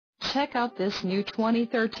Check out this new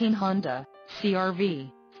 2013 Honda CR-V.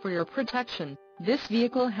 For your protection, this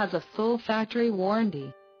vehicle has a full factory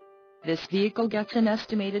warranty. This vehicle gets an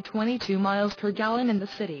estimated 22 miles per gallon in the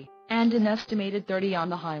city, and an estimated 30 on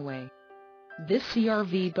the highway. This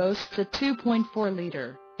CR-V boasts a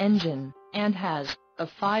 2.4-liter engine, and has a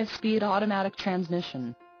 5-speed automatic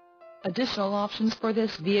transmission. Additional options for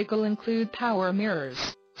this vehicle include power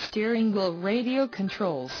mirrors, steering wheel radio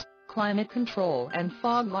controls, climate control and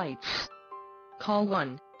fog lights. Call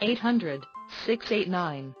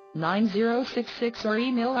 1-800-689-9066 or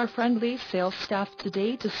email our friendly sales staff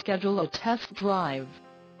today to schedule a test drive.